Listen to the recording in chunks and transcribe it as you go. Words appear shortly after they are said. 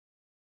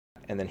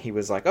And then he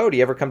was like, "Oh, do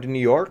you ever come to New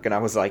York?" And I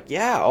was like,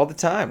 "Yeah, all the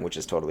time," which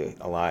is totally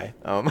a lie.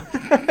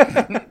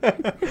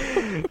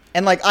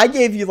 And like, I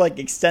gave you like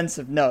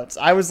extensive notes.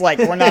 I was like,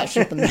 we're not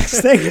shipping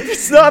this thing if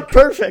it's not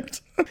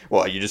perfect.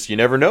 Well, you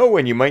never know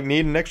when you might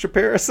need an extra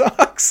pair of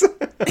socks.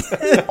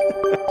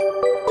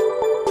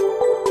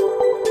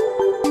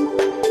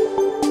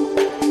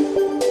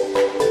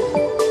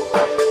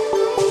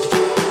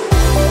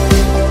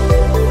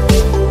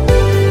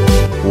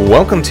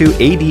 Welcome to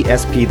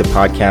ADSP, the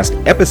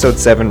podcast, episode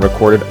 7,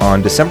 recorded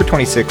on December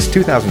 26,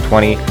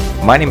 2020.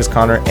 My name is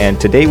Connor, and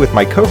today with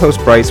my co-host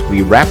Bryce,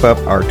 we wrap up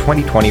our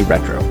 2020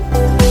 retro.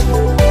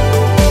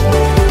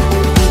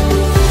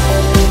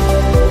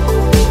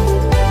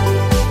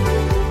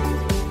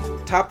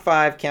 Top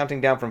 5,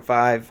 counting down from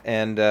 5,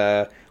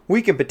 and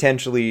we can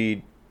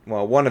potentially,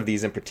 well, one of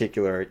these in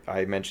particular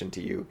I mentioned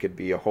to you could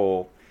be a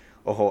whole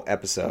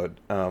episode.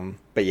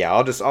 But yeah,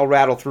 I'll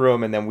rattle through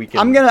them and then we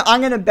can. I'm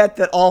gonna bet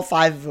that all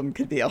 5 of them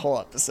could be a whole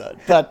episode,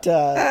 but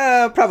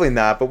probably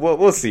not. But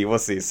we'll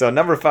see. So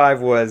number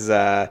 5 was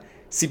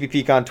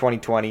CPPCon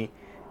 2020.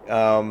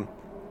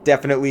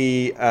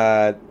 Definitely,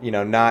 not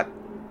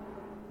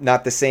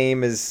the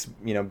same as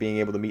being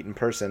able to meet in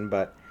person,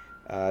 but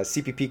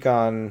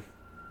CPPCon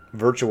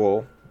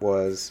virtual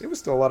was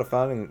still a lot of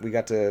fun, and we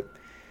got to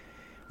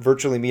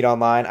virtually meet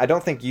online. I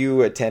don't think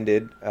you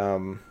attended.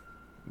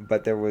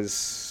 But there was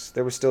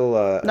still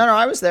No,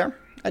 I was there.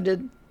 I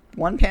did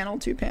 1 panel,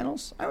 2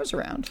 panels. I was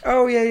around.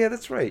 Oh yeah,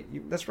 that's right.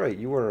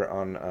 You were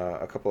on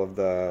a couple of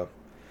the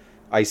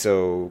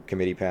ISO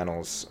committee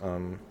panels.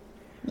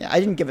 Yeah,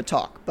 I didn't give a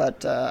talk,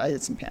 but I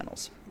did some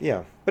panels.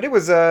 Yeah, but it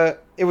was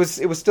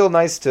still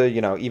nice to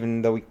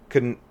even though we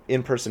couldn't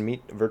in person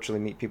virtually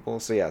meet people.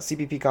 So yeah,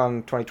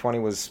 CPPCon 2020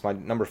 was my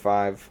number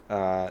 5.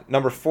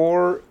 Number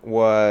 4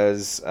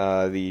 was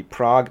the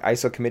Prague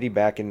ISO committee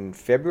back in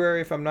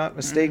February, if I'm not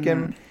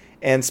mistaken. Mm-hmm.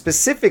 And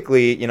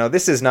specifically,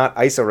 this is not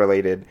ISO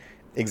related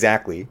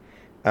exactly,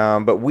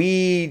 but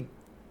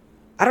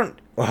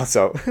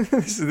so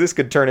this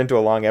could turn into a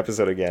long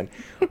episode again.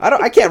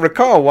 I can't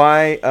recall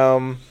why.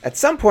 At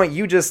some point,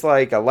 you just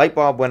like a light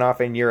bulb went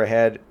off in your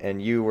head, and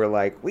you were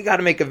like, "We got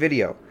to make a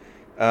video."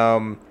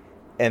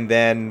 And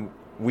then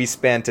we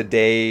spent a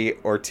day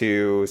or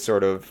two,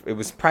 sort of. It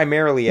was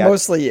primarily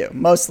mostly you.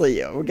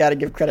 We got to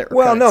give credit.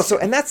 Well, no. So,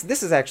 and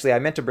this is actually I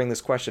meant to bring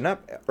this question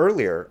up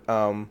earlier.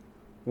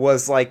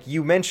 Was like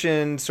you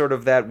mentioned, sort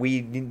of that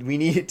we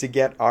needed to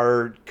get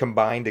our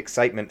combined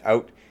excitement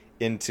out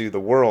into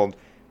the world.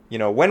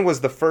 When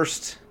was the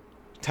first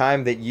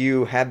time that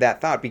you had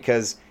that thought?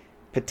 Because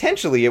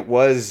potentially it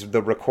was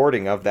the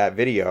recording of that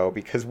video,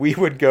 because we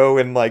would go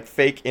and like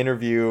fake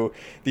interview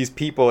these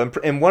people.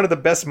 And one of the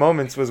best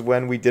moments was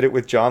when we did it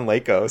with John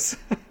Lakos.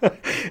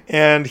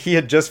 And he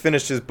had just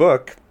finished his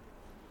book,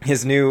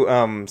 his new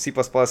C++,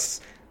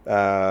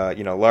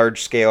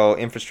 large scale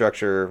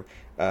infrastructure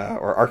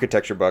or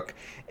architecture book.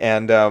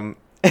 And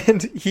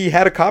he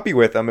had a copy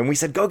with him, and we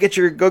said, go get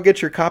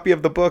your copy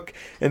of the book.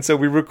 And so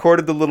we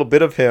recorded the little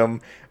bit of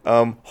him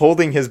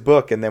holding his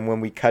book, and then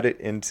when we cut it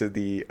into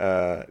the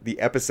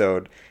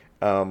episode,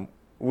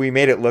 we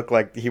made it look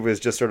like he was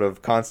just sort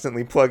of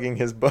constantly plugging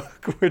his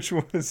book, which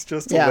was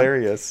just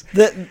hilarious.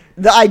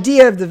 The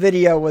idea of the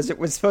video was it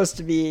was supposed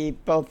to be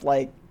both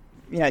like,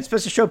 it's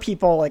supposed to show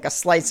people like a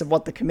slice of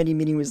what the committee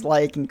meeting was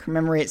like and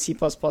commemorate C++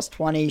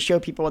 20, show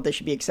people what they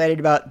should be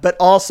excited about, but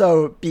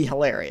also be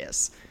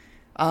hilarious.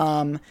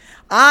 I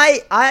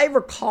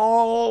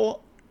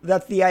recall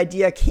that the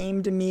idea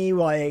came to me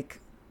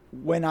like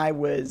when I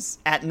was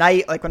at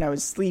night, like when I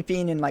was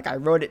sleeping, and like I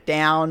wrote it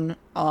down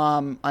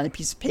on a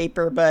piece of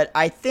paper. But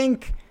I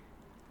think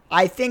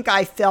I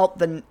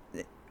felt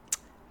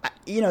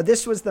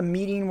this was the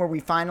meeting where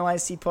we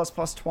finalized C++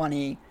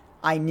 20.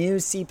 I knew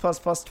C++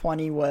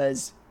 20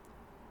 was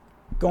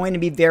going to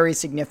be very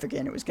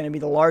significant. It was going to be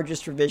the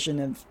largest revision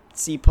of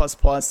C++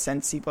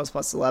 since C++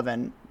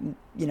 11.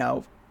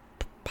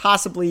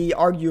 Possibly,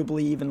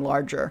 arguably even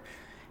larger.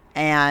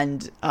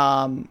 And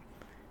I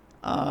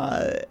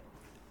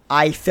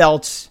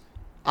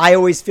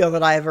always feel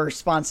that I have a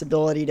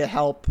responsibility to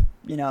help,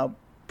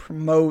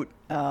 promote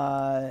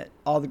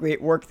all the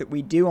great work that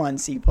we do on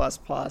C++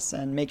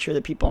 and make sure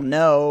that people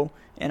know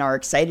and are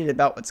excited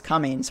about what's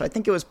coming. So I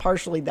think it was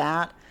partially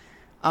that.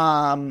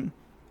 But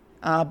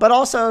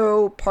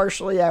also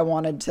partially I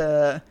wanted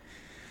to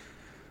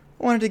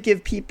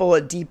give people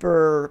a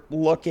deeper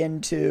look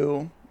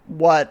into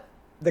what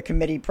the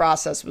committee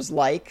process was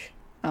like,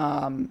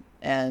 and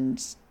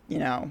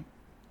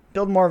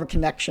build more of a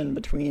connection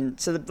between,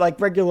 so that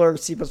like regular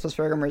C++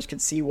 programmers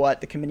could see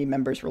what the committee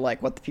members were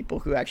like, what the people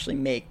who actually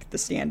make the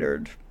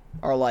standard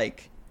are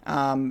like.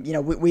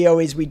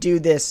 We do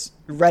this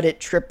Reddit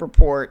trip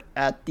report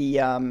at the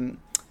end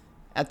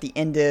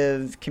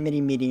of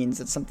committee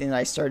meetings. It's something that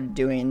I started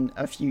doing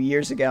a few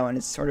years ago, and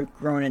it's sort of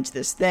grown into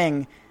this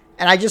thing.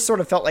 And I just sort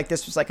of felt like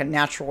this was like a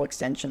natural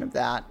extension of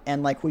that,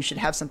 and like we should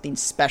have something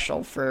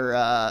special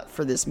for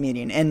this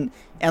meeting. And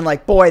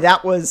like, boy,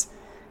 that was,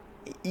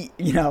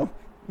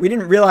 we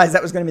didn't realize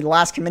that was going to be the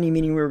last committee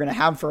meeting we were going to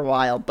have for a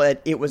while,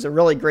 but it was a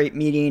really great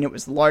meeting. It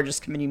was the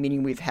largest committee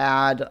meeting we've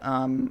had.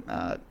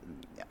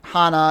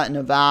 Hannah and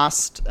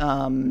Avast,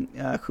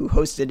 who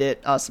hosted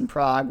it, us in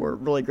Prague, were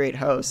really great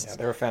hosts. Yeah,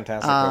 they were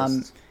fantastic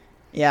hosts.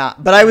 Yeah,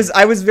 but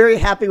I was very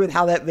happy with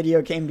how that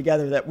video came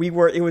together.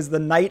 It was the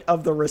night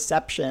of the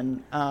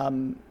reception.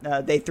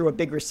 They threw a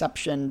big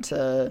reception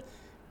to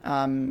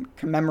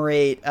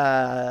commemorate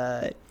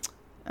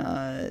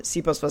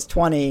C++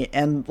 20,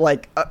 and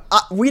like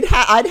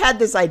I'd had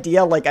this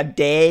idea like a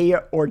day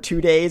or 2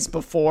 days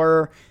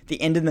before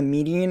the end of the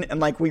meeting,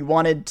 and like we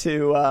wanted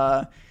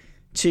to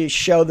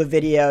show the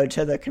video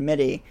to the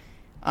committee.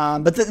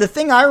 But the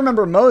thing I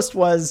remember most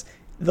was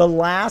the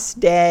last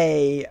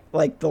day,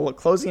 like the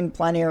closing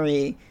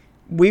plenary,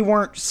 we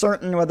weren't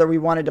certain whether we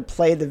wanted to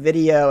play the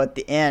video at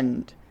the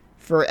end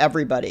for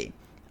everybody.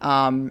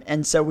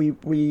 And so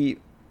we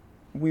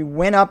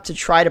went up to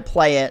try to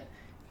play it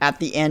at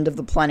the end of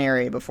the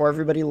plenary before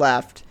everybody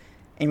left.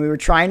 And we were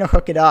trying to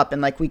hook it up, and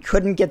like we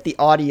couldn't get the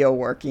audio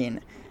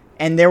working.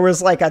 And there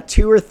was like a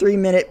 2 or 3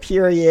 minute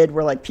period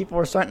where like people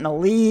were starting to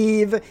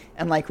leave,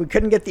 and like we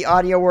couldn't get the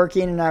audio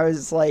working. And I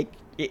was like,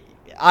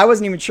 I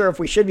wasn't even sure if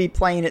we should be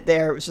playing it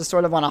there. It was just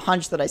sort of on a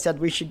hunch that I said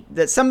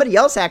that somebody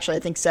else actually, I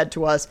think, said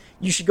to us,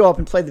 you should go up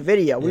and play the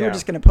video. We were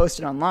just going to post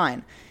it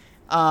online.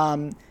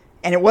 And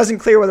it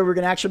wasn't clear whether we were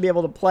going to actually be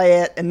able to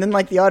play it. And then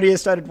like the audio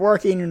started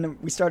working, and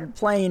we started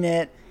playing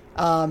it.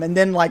 And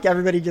then like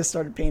everybody just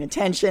started paying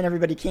attention.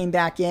 Everybody came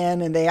back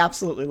in, and they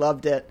absolutely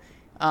loved it.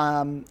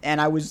 And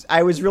I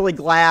was really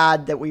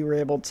glad that we were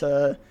able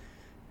to,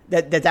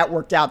 that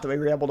worked out, that we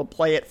were able to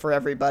play it for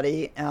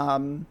everybody.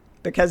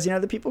 Because,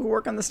 the people who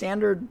work on the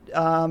standard,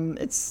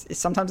 it's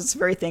sometimes it's a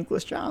very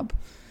thankless job.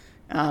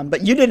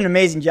 But you did an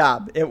amazing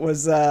job. It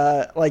was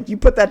like you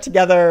put that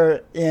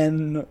together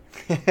in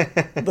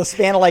the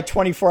span of like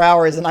 24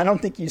 hours, and I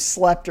don't think you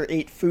slept or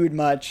ate food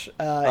much in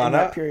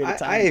that period of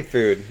time. I ate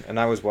food, and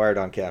I was wired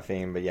on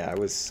caffeine, but yeah,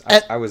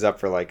 I was up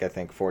for like I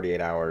think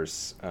 48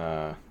 hours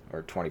or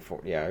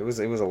 24. Yeah, it was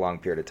a long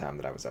period of time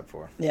that I was up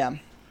for. Yeah.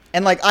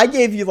 And, like, I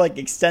gave you, like,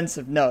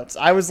 extensive notes.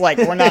 I was like,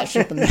 we're not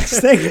shipping this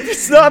thing.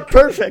 It's not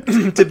perfect.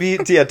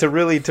 to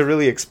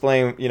really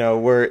explain,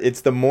 where it's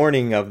the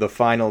morning of the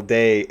final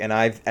day, and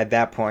at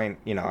that point,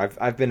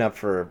 I've been up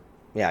for,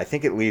 I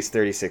think at least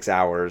 36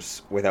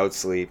 hours without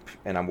sleep,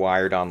 and I'm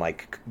wired on,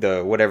 like,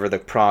 whatever the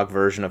Prague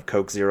version of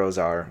Coke Zeros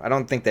are. I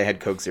don't think they had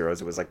Coke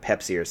Zeros. It was, like,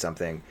 Pepsi or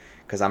something,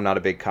 because I'm not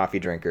a big coffee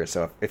drinker,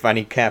 so if I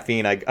need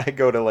caffeine, I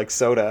go to, like,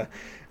 soda.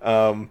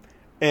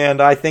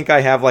 And I think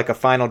I have like a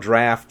final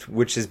draft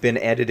which has been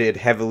edited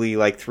heavily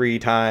like 3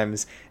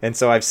 times, and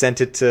so I've sent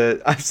it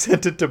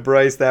to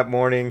Bryce that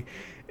morning,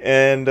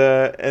 and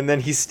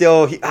then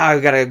we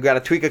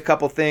gotta tweak a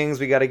couple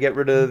things. We gotta get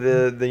rid of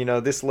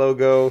the this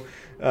logo,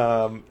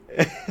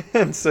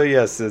 and so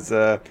yes, it's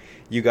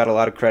you got a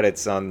lot of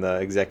credits on the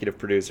executive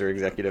producer,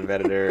 executive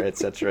editor,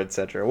 etc.,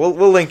 etc. We'll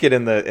link it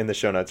in the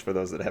show notes for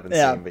those that haven't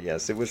seen. But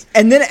yes, it was.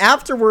 And then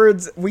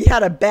afterwards, we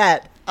had a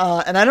bet,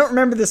 and I don't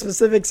remember the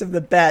specifics of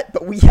the bet,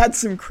 but we had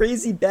some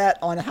crazy bet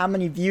on how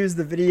many views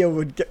the video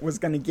was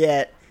going to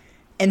get.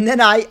 And then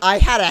I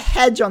had a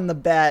hedge on the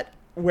bet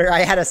where I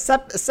had a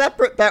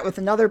separate bet with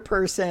another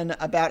person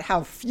about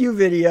how few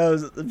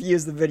views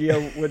the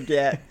video would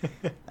get.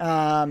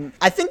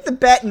 I think the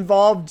bet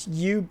involved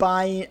you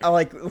buying,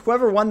 like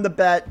whoever won the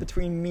bet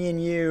between me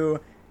and you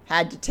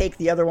had to take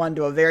the other one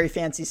to a very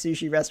fancy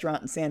sushi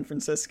restaurant in San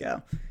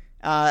Francisco.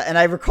 And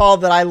I recall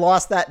that I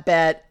lost that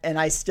bet, and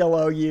I still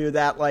owe you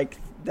that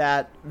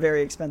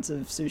very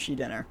expensive sushi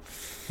dinner.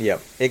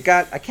 Yep. I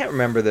can't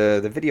remember,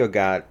 the video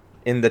got,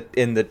 in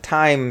the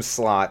time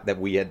slot that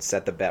we had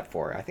set the bet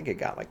for, I think it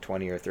got like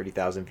 20 or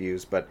 30,000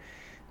 views, but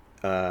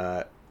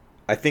I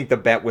think the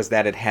bet was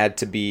that it had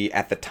to be,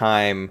 at the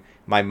time,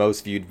 my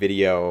most viewed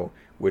video,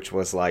 which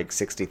was like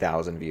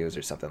 60,000 views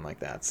or something like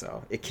that.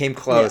 So it came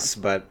close,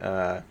 but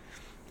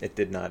it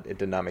did not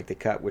make the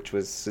cut, which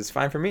is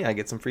fine for me. I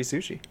get some free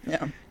sushi.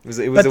 Yeah, it was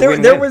a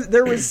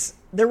win-win.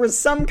 There was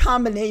some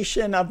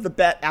combination of the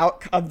bet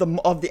of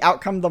the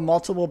outcome of the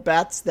multiple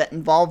bets that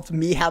involved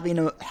me having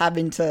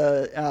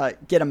to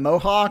get a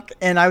mohawk,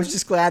 and I was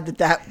just glad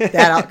that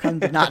outcome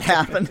did not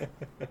happen.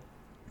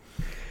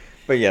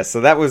 But yes,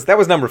 so that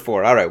was number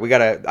 4. All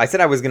right, I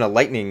said I was gonna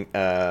lightning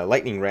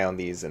round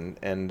these,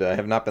 and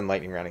have not been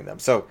lightning rounding them.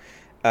 So.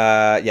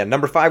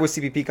 Number 5 was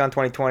CPPCon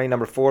 2020.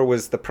 Number 4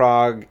 was the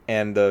Prague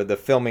and the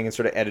filming and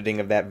sort of editing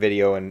of that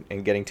video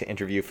and getting to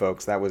interview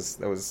folks. That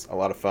was a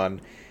lot of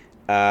fun.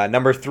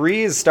 Number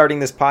 3 is starting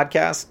this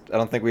podcast. I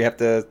don't think we have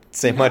to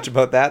say much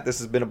about that. This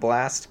has been a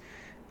blast.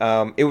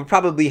 It would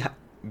probably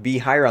be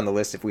higher on the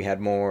list if we had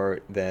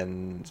more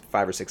than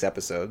 5 or 6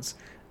 episodes.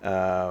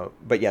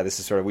 But yeah, this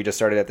is we just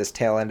started at this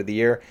tail end of the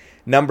year.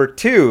 Number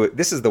 2,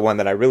 this is the one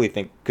that I really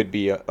think could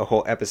be a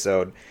whole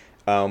episode.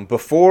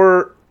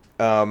 Before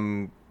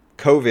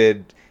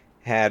COVID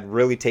had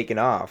really taken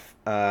off,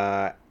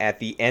 at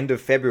the end of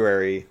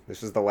February,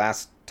 this was the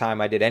last time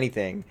I did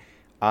anything,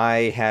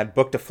 I had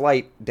booked a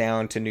flight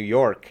down to New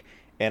York,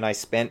 and I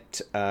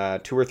spent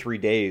 2 or 3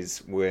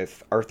 days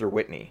with Arthur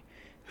Whitney,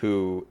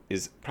 who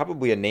is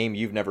probably a name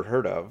you've never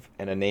heard of,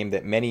 and a name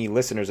that many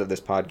listeners of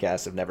this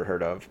podcast have never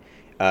heard of.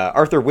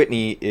 Arthur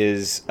Whitney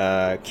is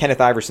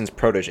Kenneth Iverson's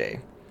protege,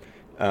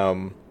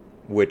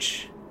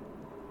 which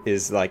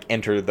is like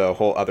enter the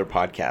whole other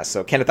podcast.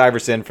 So Kenneth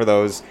Iverson, for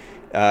those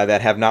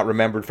that have not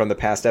remembered from the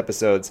past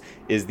episodes,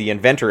 is the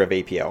inventor of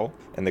APL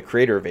and the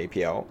creator of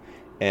APL.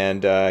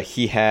 And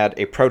he had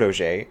a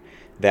protege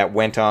that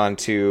went on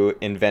to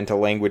invent a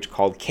language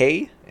called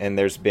K, and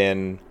there's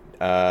been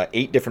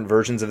 8 different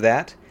versions of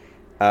that.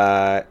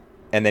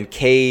 And then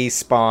K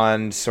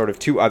spawned sort of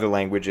 2 other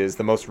languages.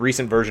 The most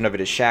recent version of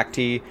it is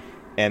Shakti,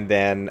 and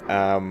then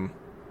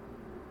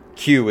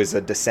Q is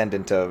a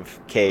descendant of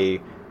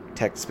K,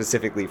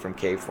 specifically from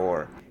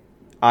K4.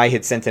 I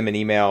had sent him an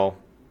email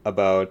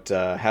about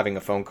having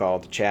a phone call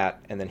to chat,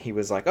 and then he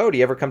was like, "Oh, do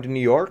you ever come to New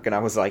York?" And I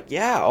was like,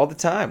 "Yeah, all the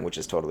time," which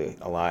is totally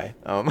a lie.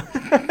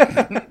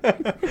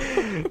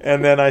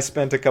 And then I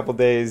spent a couple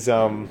days,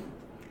 not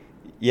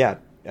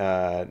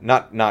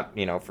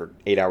for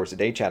 8 hours a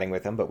day chatting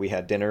with him, but we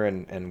had dinner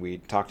and we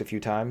talked a few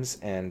times,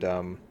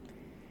 and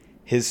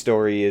his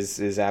story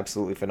is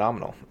absolutely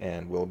phenomenal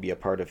and will be a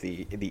part of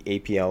the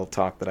APL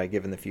talk that I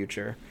give in the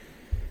future.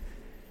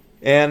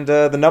 And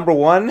the number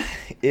one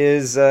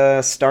is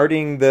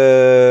starting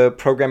the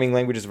Programming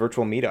Languages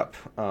virtual meetup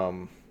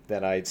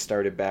that I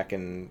started back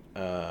in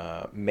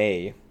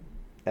May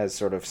as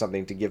sort of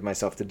something to give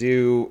myself to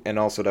do and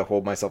also to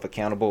hold myself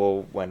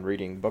accountable when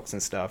reading books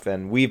and stuff.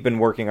 And we've been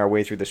working our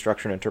way through the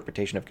structure and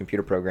interpretation of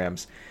computer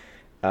programs.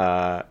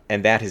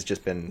 And that has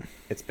just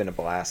it's been a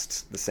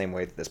blast, the same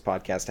way that this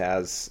podcast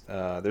has.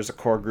 There's a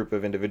core group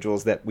of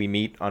individuals that we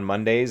meet on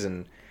Mondays,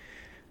 and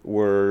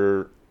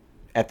we're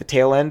at the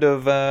tail end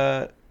of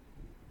we're on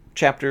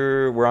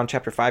chapter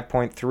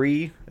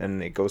 5.3,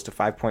 and it goes to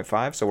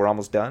 5.5, so we're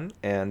almost done.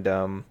 And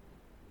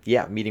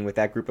meeting with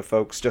that group of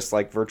folks, just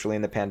like virtually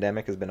in the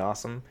pandemic, has been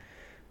awesome.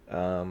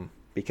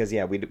 Because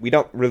we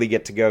don't really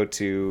get to go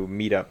to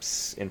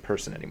meetups in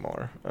person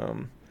anymore.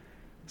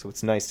 So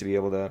it's nice to be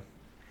able to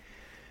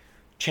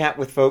chat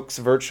with folks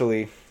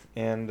virtually,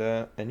 and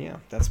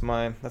that's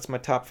my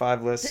top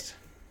 5 list.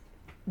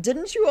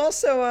 Didn't you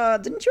also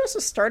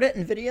start at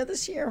NVIDIA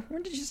this year?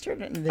 When did you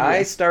start at NVIDIA?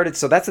 I started,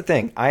 so that's the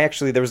thing.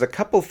 There was a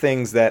couple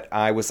things that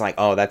I was like,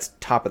 oh, that's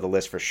top of the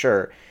list for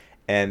sure.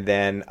 And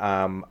then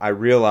I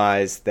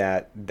realized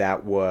that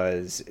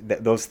those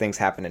things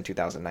happened in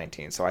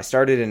 2019. So I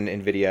started in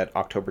NVIDIA at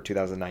October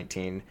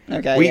 2019.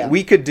 Okay,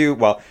 we could do,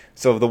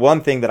 so the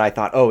one thing that I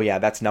thought, oh yeah,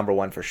 that's number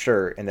one for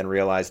sure, and then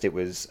realized it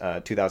was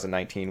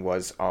 2019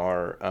 was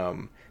our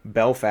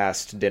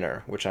Belfast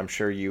dinner, which I'm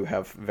sure you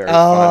have very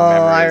fond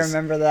memories. I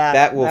remember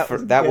that.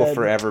 That will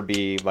forever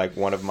be like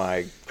one of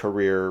my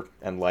career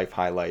and life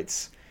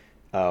highlights.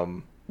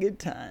 Good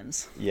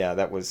times. Yeah,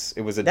 the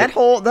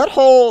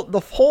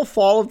whole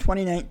fall of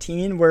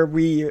 2019, where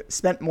we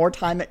spent more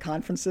time at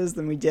conferences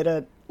than we did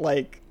at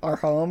like our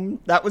home.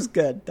 That was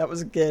good. That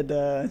was a good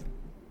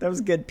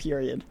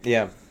period.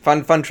 Yeah,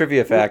 fun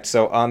trivia fact.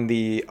 So on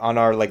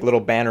our like little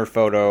banner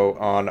photo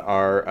on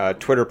our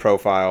Twitter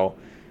profile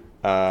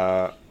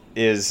now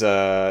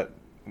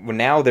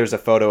there's a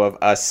photo of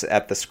us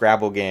at the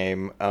Scrabble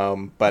game,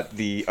 but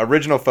the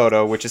original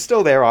photo, which is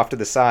still there off to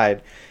the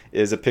side,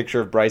 is a picture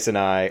of Bryce and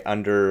I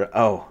under,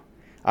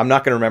 I'm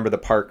not going to remember the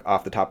park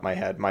off the top of my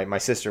head. My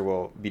sister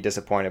will be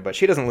disappointed, but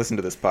she doesn't listen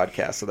to this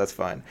podcast, so that's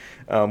fine.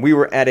 We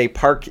were at a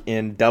park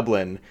in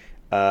Dublin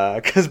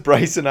because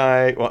Bryce and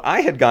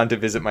I had gone to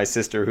visit my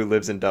sister who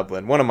lives in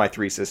Dublin, one of my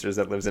 3 sisters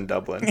that lives in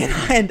Dublin.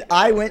 And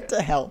I went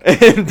to help.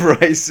 And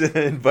Bryce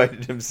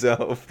invited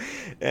himself.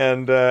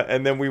 And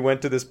then we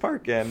went to this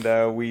park,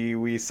 and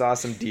we saw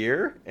some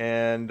deer,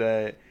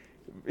 and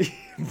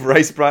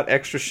Bryce brought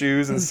extra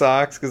shoes and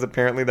socks because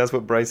apparently that's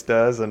what Bryce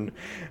does, and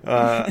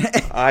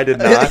I did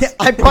not.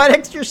 I brought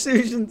extra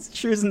shoes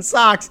and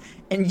socks,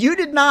 and you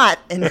did not,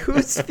 and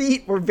whose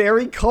feet were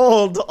very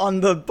cold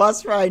on the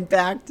bus ride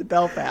back to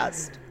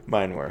Belfast.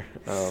 Mine were.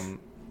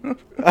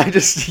 I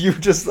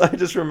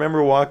just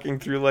remember walking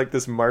through like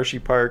this marshy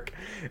park,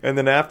 and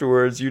then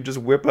afterwards you just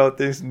whip out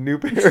this new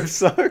pair of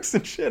socks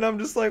and shit. I'm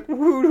just like,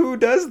 who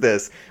does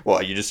this?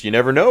 Well, you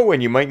never know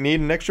when you might need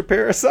an extra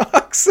pair of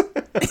socks.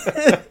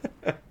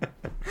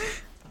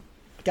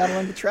 Gotta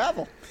learn to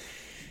travel.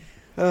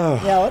 Oh.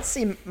 Yeah, let's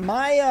see.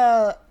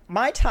 My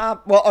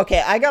top. Well,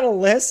 okay, I got a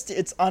list.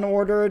 It's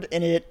unordered,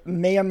 and it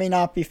may or may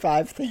not be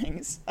 5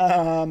 things.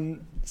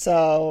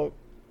 So.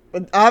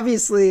 But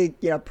obviously,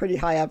 pretty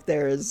high up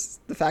there is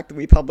the fact that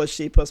we published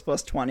C++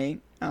 20,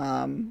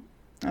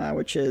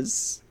 which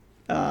is,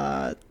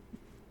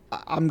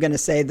 I'm going to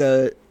say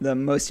the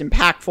most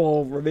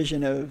impactful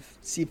revision of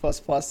C++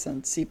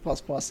 since C++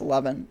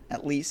 11,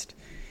 at least.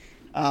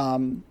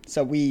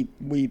 So we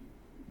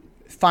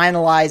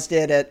finalized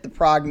it at the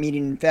Prague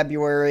meeting in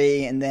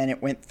February, and then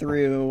it went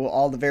through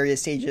all the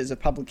various stages of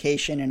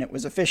publication, and it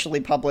was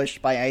officially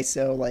published by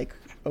ISO like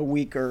a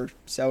week or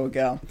so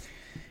ago.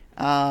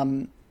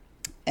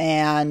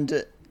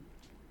 And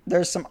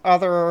there's some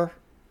other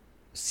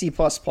C++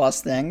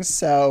 things.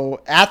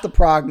 So at the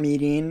Prague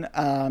meeting,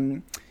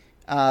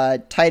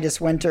 Titus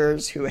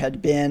Winters, who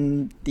had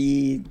been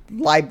the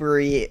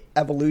library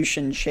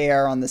evolution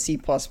chair on the C++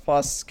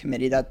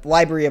 committee, that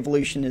library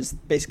evolution is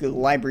basically the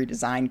library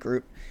design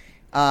group.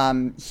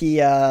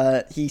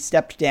 He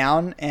stepped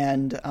down,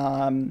 and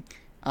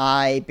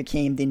I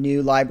became the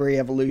new library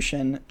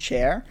evolution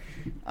chair.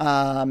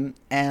 And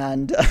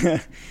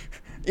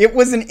it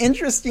was an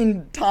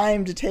interesting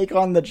time to take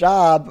on the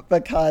job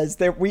because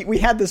we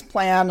had this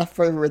plan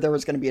for where there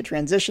was going to be a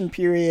transition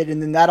period,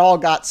 and then that all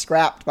got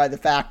scrapped by the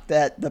fact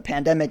that the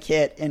pandemic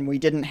hit and we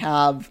didn't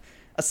have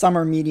a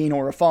summer meeting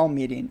or a fall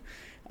meeting.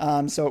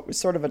 So it was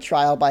sort of a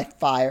trial by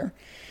fire.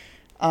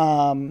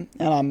 And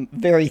I'm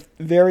very,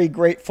 very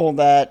grateful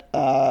that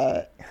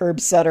Herb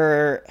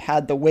Sutter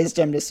had the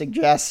wisdom to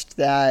suggest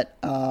that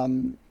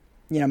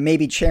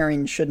maybe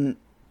chairing shouldn't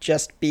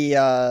just be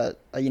a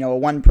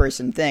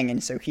one-person thing,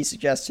 and so he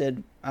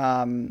suggested,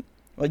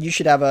 you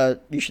should have a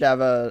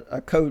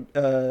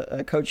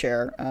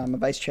co-chair, a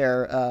vice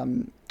chair,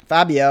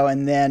 Fabio,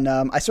 and then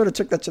I sort of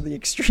took that to the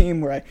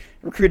extreme where I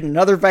recruited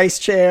another vice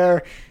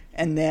chair,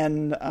 and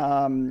then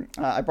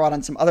I brought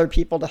on some other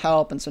people to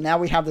help, and so now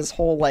we have this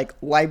whole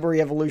library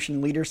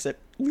evolution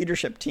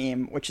leadership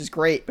team, which is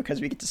great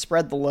because we get to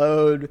spread the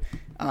load,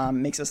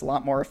 makes us a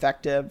lot more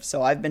effective.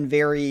 So I think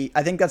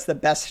that's the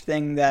best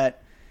thing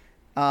that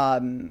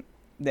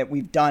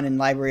we've done in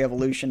library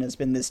evolution has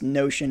been this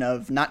notion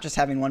of not just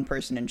having one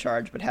person in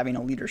charge, but having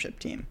a leadership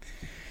team.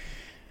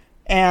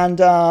 And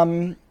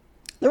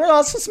there was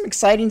also some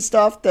exciting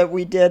stuff that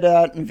we did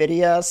at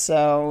NVIDIA.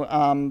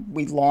 So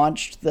we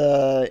launched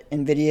the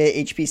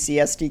NVIDIA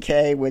HPC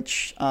SDK,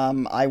 which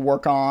I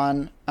work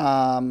on.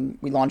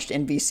 We launched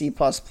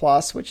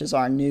NVC++, which is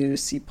our new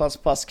C++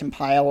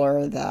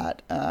 compiler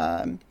that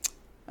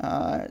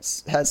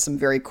has some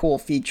very cool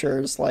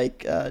features like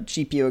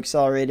GPU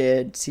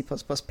accelerated C++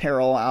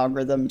 parallel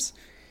algorithms.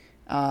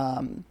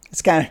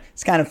 It's kind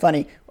of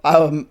funny.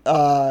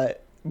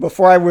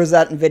 Before I was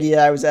at NVIDIA,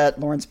 I was at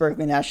Lawrence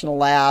Berkeley National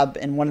Lab,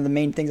 and one of the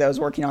main things I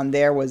was working on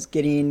there was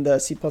getting the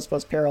C++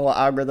 parallel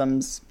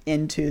algorithms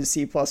into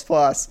C++.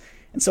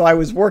 And so I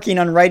was working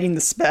on writing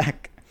the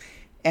spec.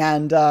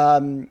 And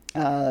then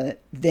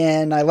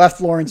I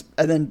left Lawrence,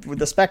 and then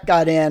the spec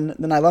got in,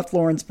 then I left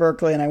Lawrence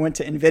Berkeley and I went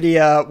to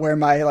NVIDIA where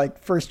my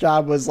first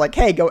job was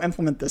hey, go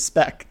implement this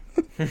spec.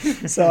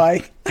 So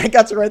I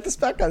got to write the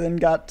spec.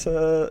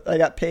 I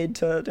got paid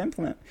to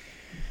implement.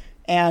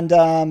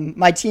 And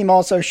my team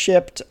also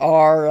shipped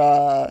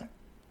our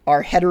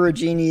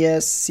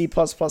heterogeneous C++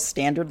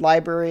 standard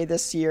library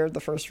this year, the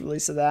first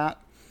release of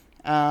that.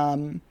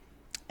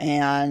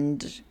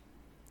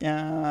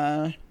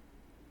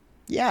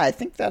 Yeah, I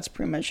think that's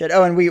pretty much it.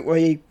 Oh, and we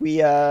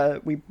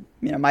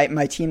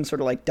my team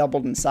sort of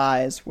doubled in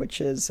size, which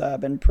has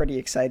been pretty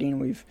exciting.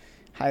 We've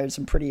hired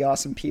some pretty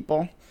awesome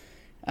people.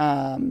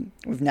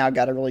 We've now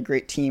got a really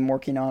great team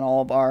working on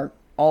all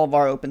of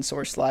our open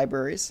source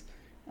libraries,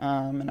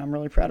 and I'm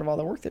really proud of all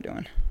the work they're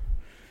doing.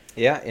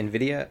 Yeah,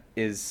 NVIDIA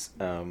is.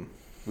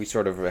 We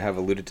sort of have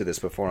alluded to this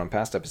before on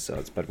past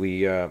episodes, but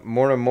we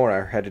more and more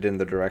are headed in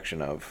the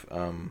direction of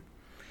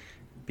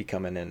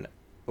becoming an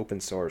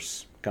open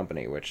source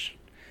company, which,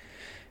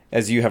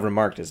 as you have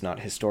remarked, is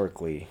not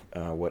historically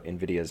what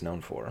NVIDIA is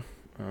known for.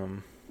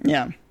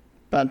 Yeah,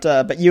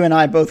 but you and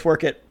I both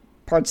work at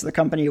parts of the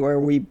company where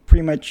we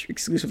pretty much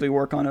exclusively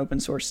work on open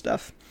source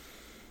stuff.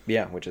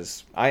 Yeah, which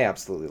is, I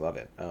absolutely love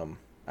it.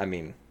 I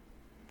mean,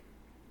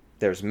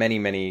 there's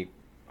many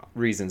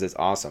reasons it's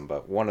awesome,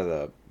 but one of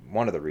the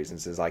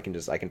reasons is I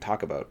can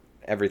talk about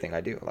everything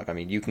I do.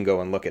 You can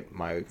go and look at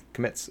my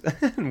commits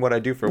and what I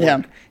do for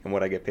work and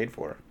what I get paid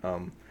for.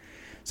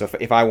 So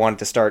if I wanted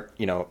to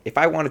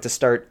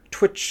start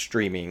Twitch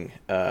streaming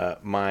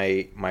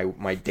my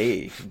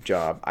day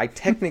job, I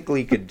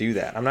technically could do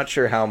that. I'm not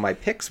sure how my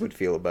picks would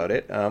feel about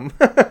it.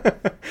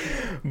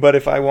 But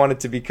if I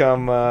wanted to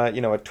become a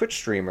Twitch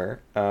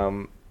streamer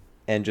and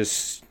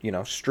just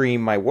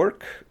stream my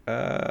work,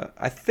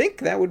 I think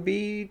that would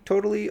be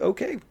totally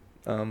okay.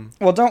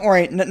 Well, don't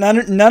worry.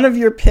 None of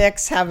your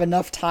picks have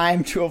enough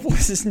time to have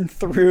listened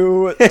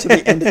through to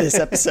the end of this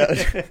episode.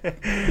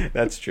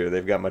 That's true.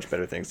 They've got much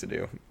better things to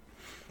do.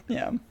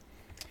 Yeah.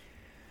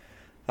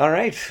 All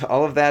right.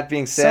 All of that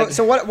being said,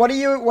 so what are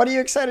you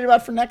excited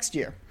about for next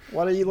year?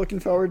 What are you looking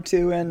forward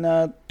to in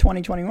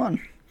 2021?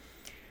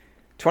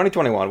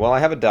 2021. Well, I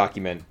have a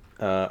document,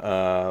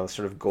 sort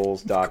of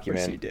goals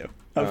document.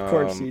 Of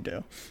course you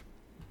do.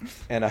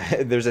 And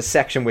there's a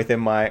section within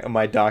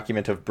my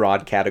document of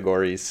broad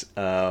categories,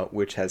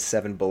 which has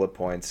 7 bullet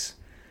points,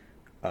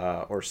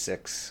 or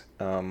 6.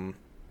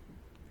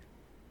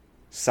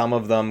 Some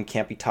of them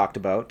can't be talked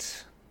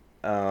about.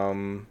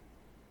 But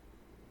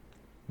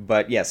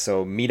yes,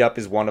 so Meetup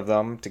is one of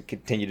them, to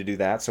continue to do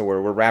that. So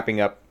we're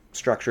wrapping up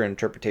structure and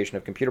interpretation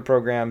of computer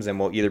programs, and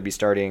we'll either be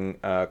starting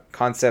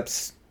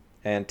concepts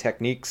and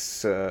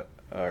techniques, or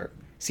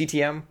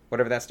CTM,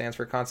 whatever that stands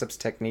for, concepts,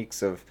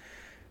 techniques of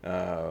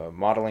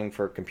modeling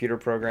for computer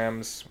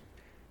programs.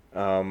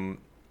 Then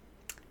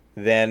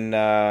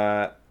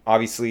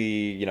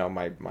obviously,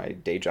 my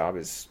day job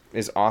is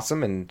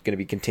awesome and going to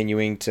be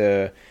continuing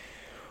to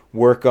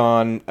work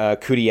on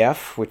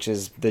cuDF, which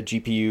is the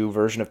GPU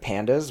version of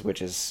Pandas,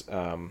 which is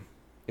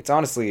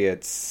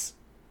it's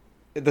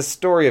the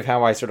story of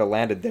how I sort of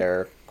landed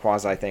there,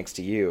 quasi thanks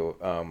to you,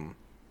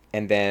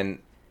 and then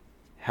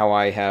how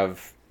I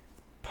have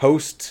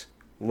post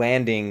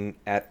landing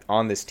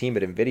on this team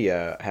at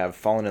NVIDIA have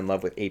fallen in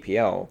love with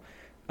APL.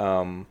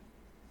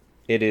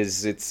 It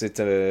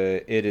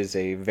is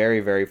a very,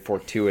 very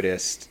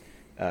fortuitous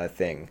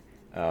thing.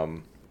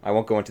 I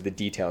won't go into the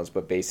details,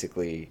 but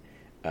basically,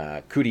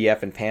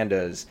 cuDF and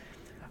Pandas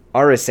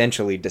are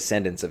essentially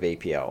descendants of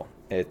APL.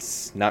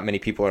 It's not many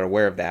people are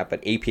aware of that,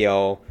 but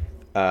APL,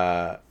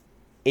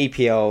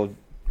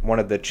 one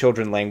of the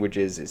children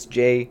languages is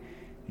J.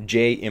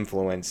 J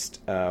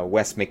influenced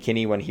Wes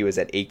McKinney when he was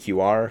at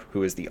AQR,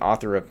 who is the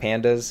author of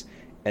Pandas,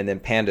 and then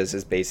Pandas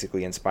has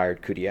basically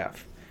inspired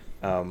cuDF.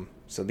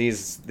 So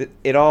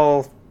it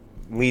all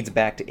leads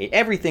back to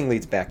everything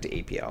leads back to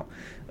APL.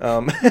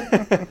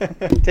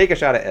 Take a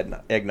shot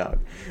at eggnog.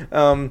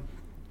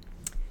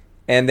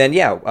 And then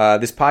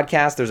this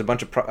podcast. There's a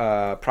bunch of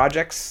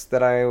projects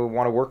that I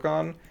want to work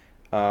on.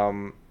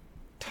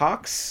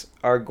 Talks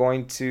are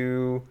going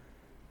to.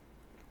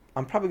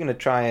 I'm probably going to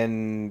try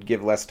and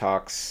give less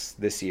talks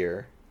this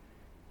year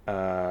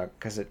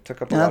because it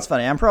took up a lot. That's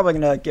funny. I'm probably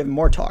going to give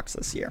more talks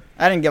this year.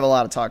 I didn't give a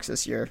lot of talks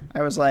this year.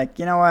 I was like,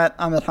 you know what?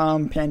 I'm at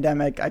home,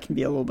 pandemic. I can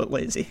be a little bit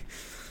lazy.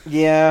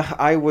 Yeah,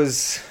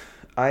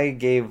 I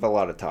gave a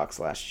lot of talks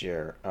last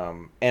year,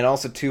 and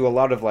also too a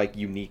lot of like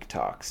unique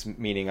talks,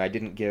 meaning I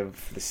didn't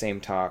give the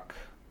same talk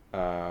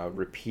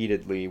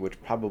repeatedly,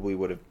 which probably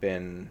would have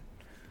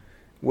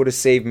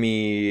saved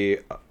me,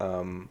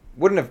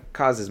 wouldn't have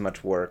caused as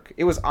much work.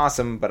 It was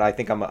awesome, but I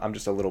think I'm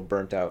just a little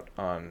burnt out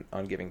on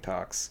giving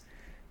talks,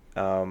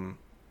 and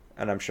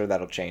I'm sure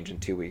that'll change in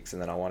 2 weeks,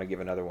 and then I'll want to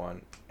give another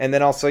one. And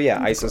then also,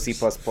 ISO C++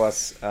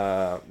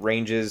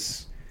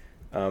 ranges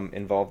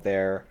involved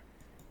there,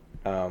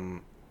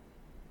 and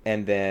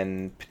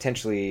then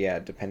potentially,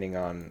 depending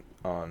on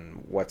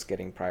what's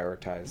getting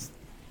prioritized,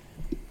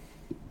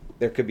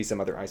 there could be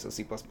some other ISO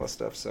C++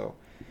 stuff. So.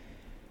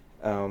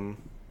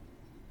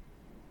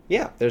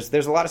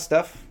 There's a lot of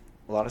stuff.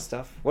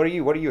 What are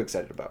you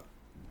excited about?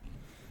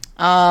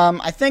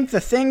 I think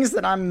the things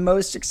that I'm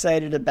most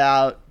excited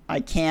about, I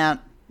can't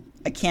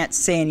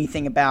say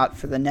anything about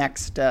for the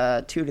next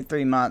 2 to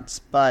 3 months,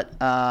 but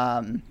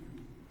I'm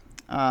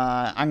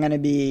gonna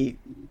be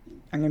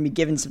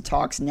giving some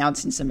talks,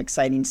 announcing some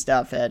exciting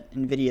stuff at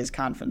NVIDIA's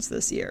conference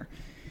this year.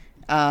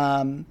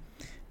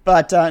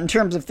 But in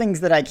terms of things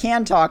that I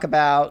can talk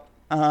about,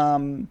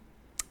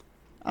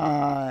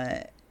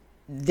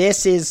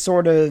 this is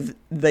sort of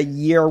the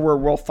year where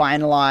we'll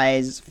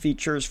finalize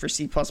features for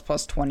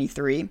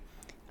C++23.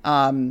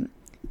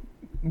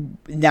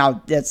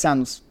 Now, that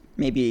sounds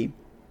maybe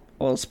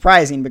a little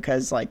surprising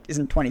because,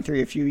 isn't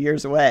 23 a few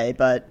years away?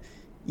 But,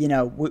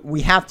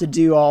 we have to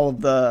do all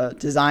of the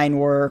design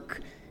work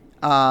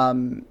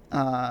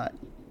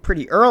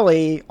pretty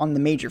early on the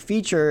major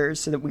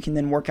features so that we can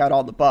then work out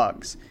all the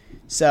bugs.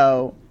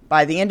 So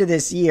by the end of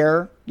this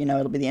year,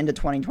 it'll be the end of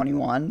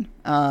 2021,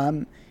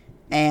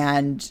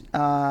 and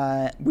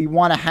we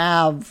want to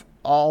have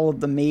all of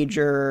the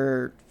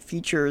major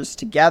features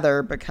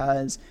together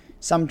because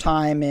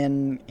sometime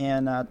in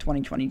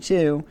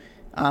 2022,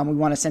 we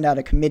want to send out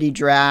a committee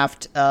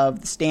draft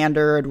of the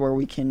standard where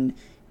we can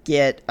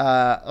get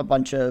a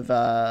bunch of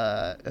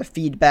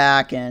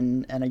feedback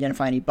and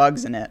identify any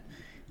bugs in it.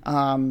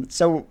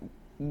 So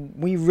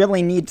we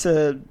really need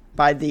to,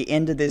 by the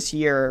end of this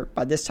year,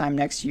 by this time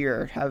next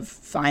year, have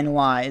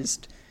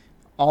finalized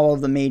all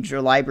of the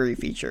major library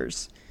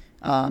features.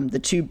 The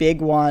two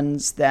big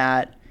ones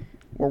that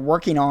we're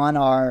working on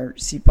are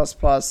C++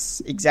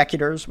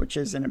 executors, which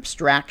is an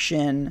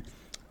abstraction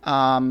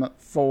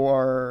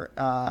for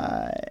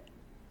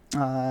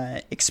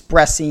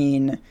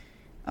expressing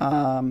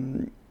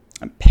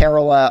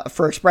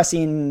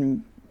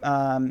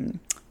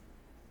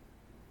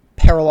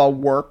parallel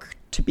work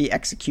to be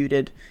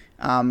executed,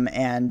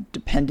 and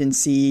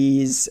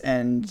dependencies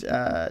and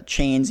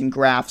chains and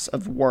graphs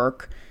of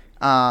work.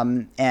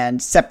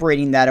 And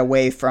separating that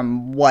away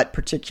from what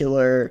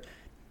particular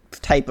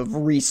type of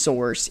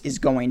resource is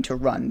going to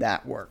run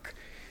that work.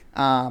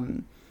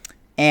 And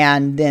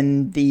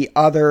then the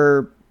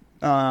other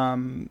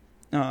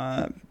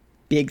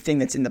big thing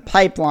that's in the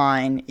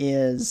pipeline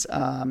is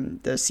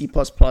the C++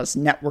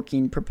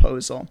 networking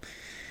proposal.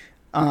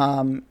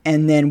 And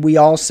then we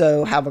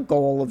also have a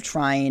goal of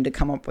trying to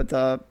come up with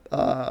a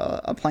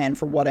plan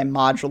for what a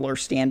modular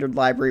standard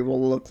library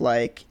will look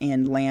like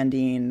and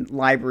landing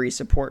library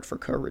support for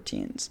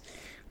coroutines.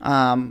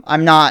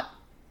 I'm not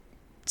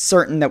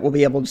certain that we'll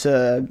be able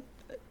to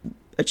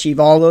achieve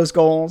all those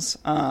goals.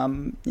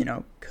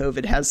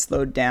 COVID has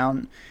slowed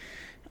down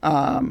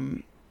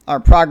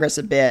our progress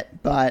a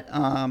bit, but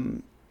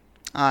I'm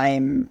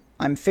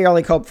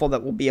fairly hopeful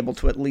that we'll be able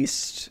to at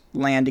least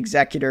land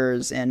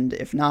executors, and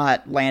if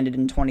not landed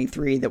in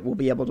 23, that we'll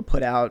be able to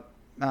put out,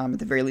 at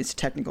the very least, a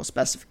technical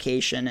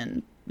specification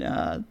and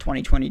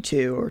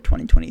 2022 or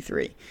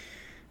 2023.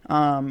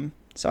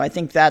 So I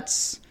think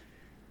that's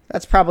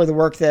probably the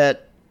work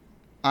that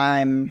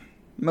I'm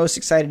most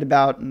excited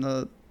about in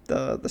the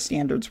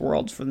standards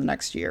world for the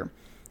next year.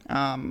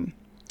 I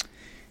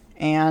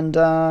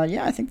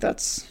think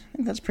that's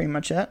pretty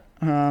much it.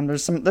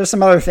 There's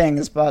some other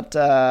things, but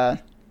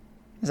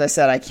as I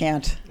said, I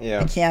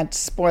can't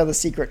spoil the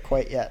secret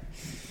quite yet.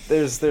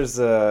 There's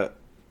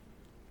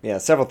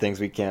several things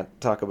we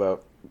can't talk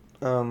about.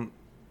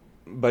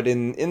 But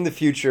in the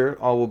future,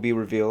 all will be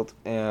revealed,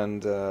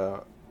 and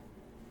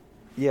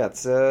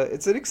it's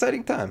an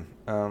exciting time.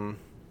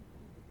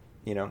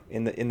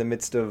 In the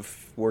midst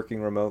of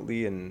working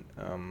remotely and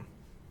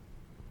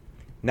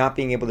not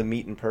being able to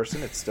meet in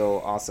person, it's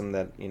still awesome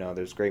that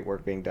there's great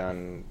work being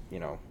done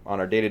on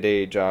our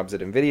day-to-day jobs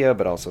at NVIDIA,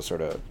 but also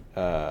sort of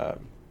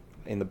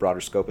in the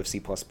broader scope of C++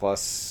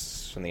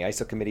 from the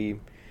ISO committee,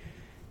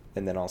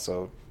 and then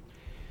also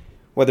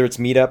whether it's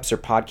meetups or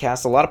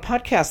podcasts. A lot of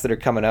podcasts that are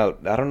coming out.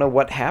 I don't know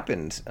what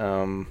happened,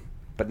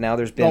 but now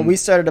there's been... Well, we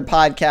started a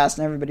podcast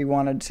and everybody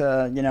wanted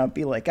to,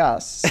 be like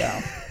us.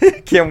 So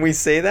can we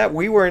say that?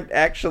 We weren't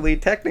actually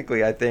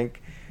technically, I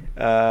think,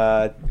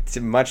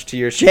 much to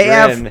your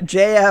chagrin.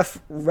 JF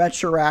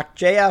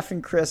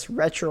and Chris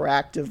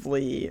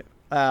retroactively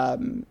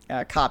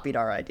copied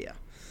our idea.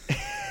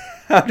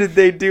 How did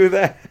they do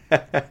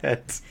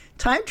that?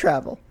 Time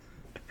travel.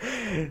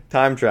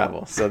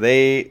 So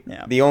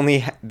the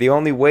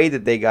only way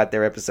that they got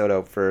their episode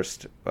out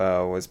first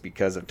was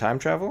because of time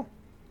travel?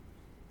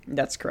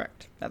 That's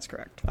correct.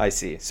 I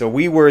see. So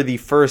we were the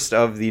first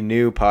of the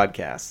new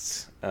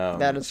podcasts.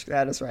 That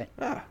is right.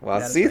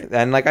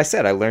 And like I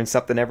said, I learned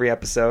something every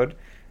episode.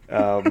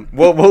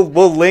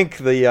 We'll link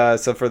the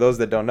so for those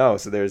that don't know,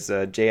 so there's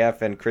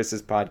JF and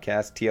Chris's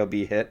podcast,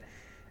 TLB Hit.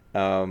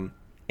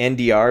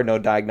 NDR, No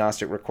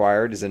Diagnostic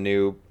Required, is a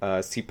new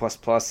C++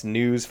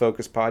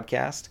 news-focused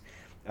podcast.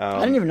 I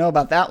didn't even know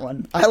about that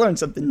one. I learned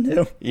something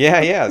new.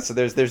 Yeah. So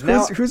there's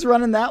now... Who's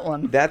running that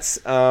one?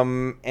 That's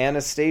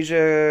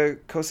Anastasia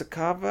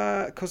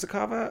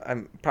Kosakova.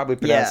 I'm probably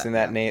pronouncing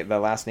the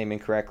last name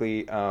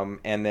incorrectly.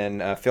 And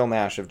then Phil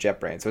Nash of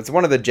JetBrains. So it's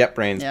one of the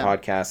JetBrains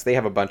podcasts. They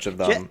have a bunch of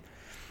them.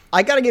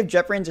 I got to give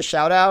JetBrains a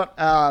shout-out.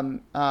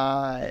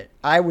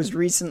 I was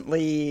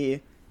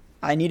recently...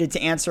 I needed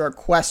to answer a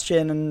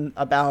question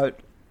about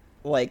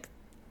like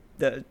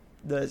the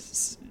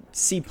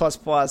C++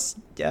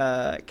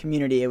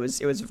 community. It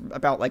was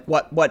about like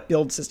what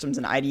build systems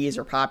and IDEs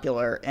are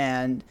popular,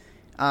 and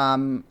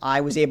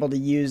I was able to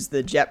use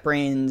the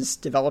JetBrains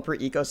developer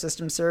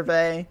ecosystem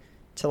survey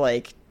to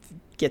like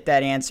get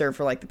that answer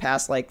for like the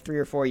past like 3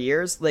 or 4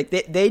 years. Like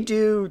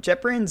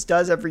JetBrains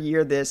does every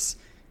year this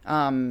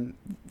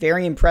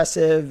very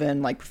impressive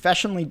and like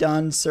professionally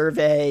done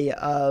survey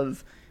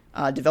of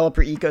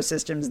developer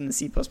ecosystems in the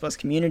C++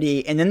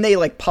 community, and then they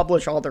like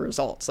publish all the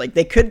results. Like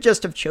they could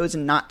just have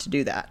chosen not to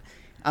do that,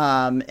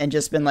 and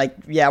just been like,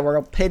 yeah, we're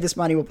gonna pay this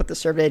money, we'll put the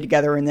survey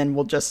together, and then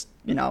we'll just,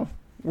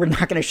 we're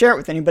not going to share it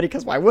with anybody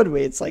because why would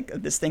we? It's like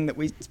this thing that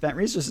we spent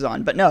resources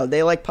on. But no,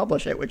 they like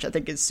publish it, which I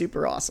think is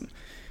super awesome.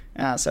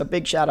 So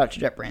big shout out to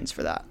JetBrains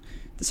for that.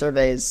 The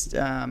survey is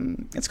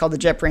it's called the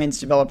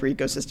JetBrains Developer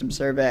Ecosystem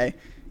Survey.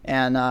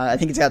 And I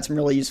think it's got some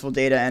really useful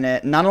data in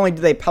it. Not only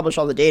do they publish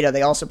all the data,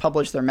 they also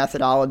publish their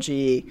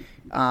methodology.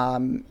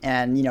 And,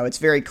 it's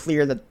very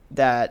clear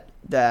that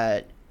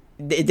they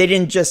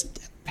didn't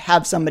just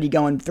have somebody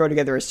go and throw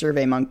together a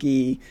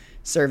SurveyMonkey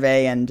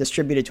survey and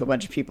distribute it to a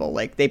bunch of people.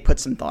 Like, they put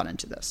some thought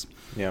into this.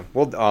 Yeah,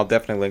 I'll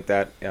definitely link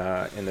that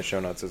in the show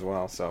notes as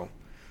well. So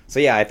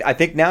yeah, I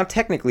think now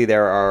technically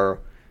there are...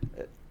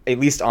 at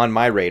least on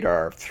my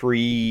radar,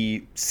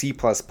 3 C++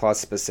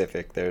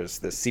 specific. There's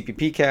the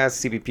CPPcast,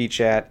 CPP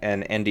chat,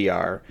 and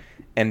NDR.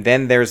 And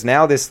then there's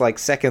now this like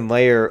second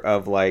layer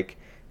of like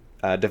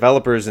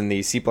developers in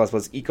the C++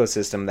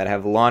 ecosystem that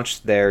have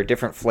launched their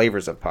different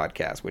flavors of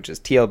podcasts, which is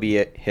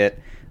TLB Hit,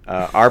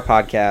 our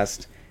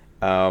podcast,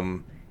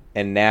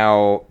 and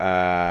now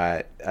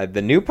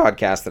the new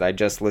podcast that I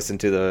just listened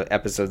to, the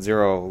episode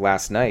 0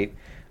 last night,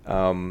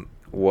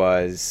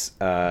 was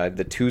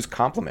the Two's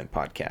Complement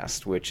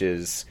podcast, which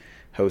is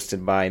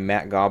hosted by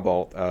Matt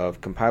Gobalt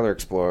of Compiler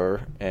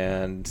Explorer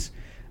and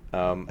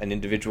an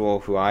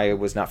individual who I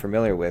was not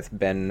familiar with,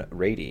 Ben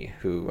Rady,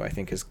 who I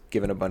think has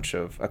given a bunch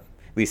of, at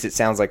least it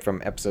sounds like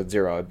from episode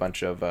 0, a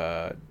bunch of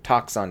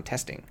talks on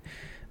testing.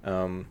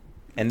 And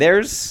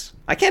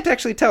I can't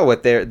actually tell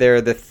what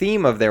the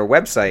theme of their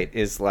website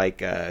is,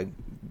 like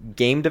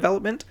game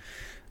development.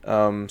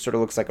 Sort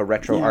of looks like a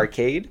retro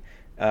arcade.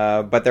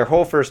 But their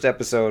whole first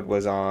episode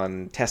was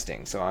on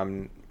testing, so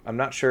I'm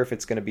not sure if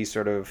it's going to be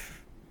sort of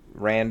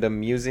random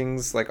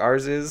musings like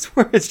ours is,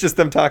 where it's just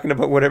them talking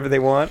about whatever they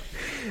want,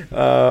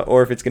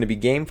 or if it's going to be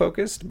game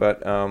focused.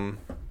 But I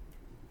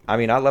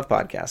love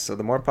podcasts, so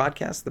the more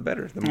podcasts, the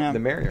better, the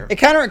merrier. It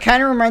kind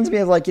of reminds me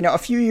of like a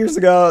few years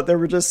ago there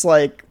were just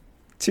like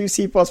 2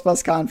 C++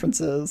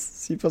 conferences,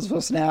 C++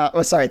 Now.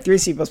 3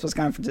 C++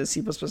 conferences,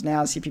 C++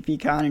 Now,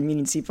 CPPCon, and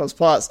Meeting C++.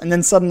 And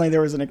then suddenly there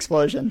was an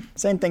explosion.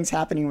 Same thing's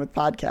happening with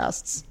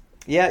podcasts.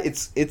 Yeah,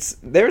 it's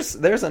there's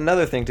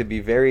another thing to be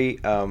very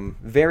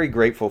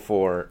grateful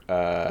for.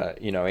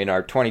 In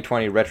our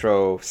 2020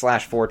 retro /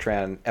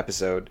 Fortran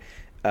episode,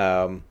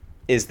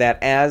 is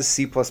that as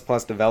C++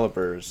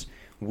 developers,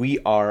 we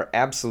are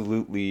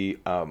absolutely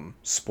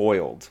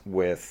spoiled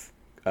with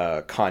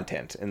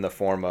content in the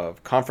form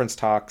of conference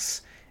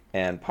talks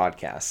and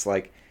podcasts.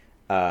 Like,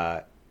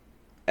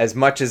 as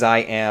much as I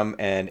am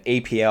an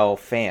APL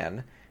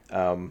fan,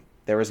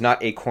 there is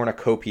not a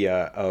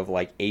cornucopia of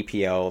like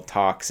APL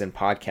talks and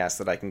podcasts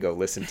that I can go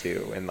listen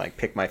to and like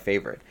pick my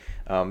favorite.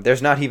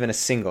 There's not even a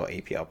single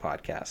APL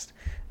podcast.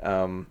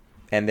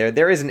 And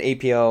there is an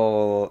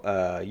APL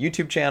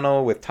YouTube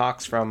channel with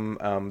talks from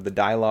the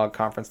Dialogue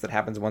conference that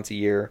happens once a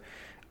year.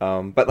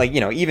 But like,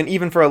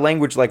 even for a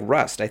language like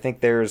Rust, I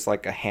think there's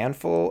like a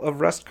handful of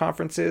Rust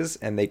conferences,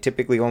 and they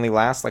typically only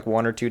last like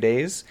 1 or 2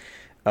 days.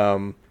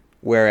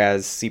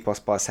 Whereas C++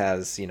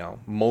 has,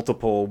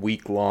 multiple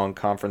week-long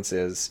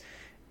conferences,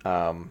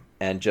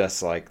 and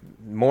just like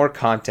more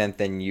content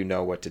than you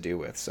know what to do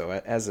with. So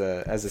as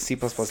a C++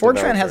 Fortran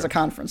developer, has a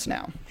conference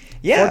now.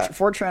 Yeah.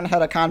 Fortran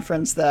had a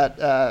conference that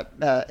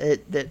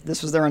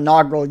this was their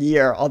inaugural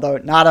year, although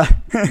not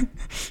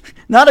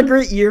a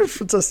great year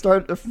to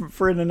start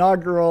for an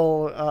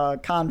inaugural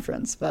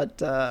conference.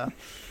 But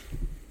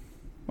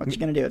what you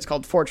gonna do? It's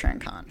called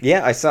FortranCon.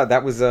 Yeah, I saw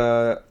that was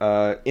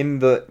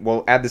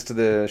we'll add this to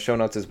the show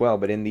notes as well.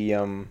 But in the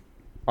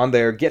on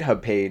their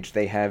GitHub page,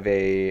 they have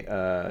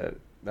a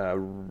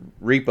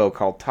repo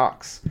called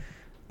Talks,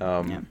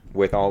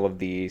 with all of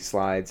the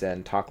slides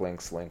and talk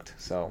links linked.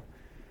 So,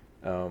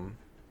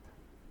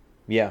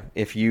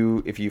 if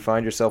you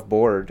find yourself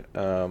bored,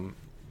 and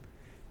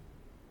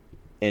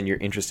you're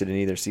interested in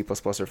either C++ or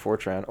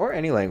Fortran or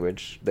any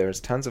language, there's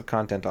tons of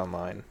content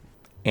online.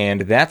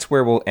 And that's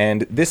where we'll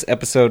end this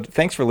episode.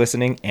 Thanks for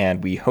listening,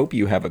 and we hope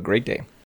you have a great day.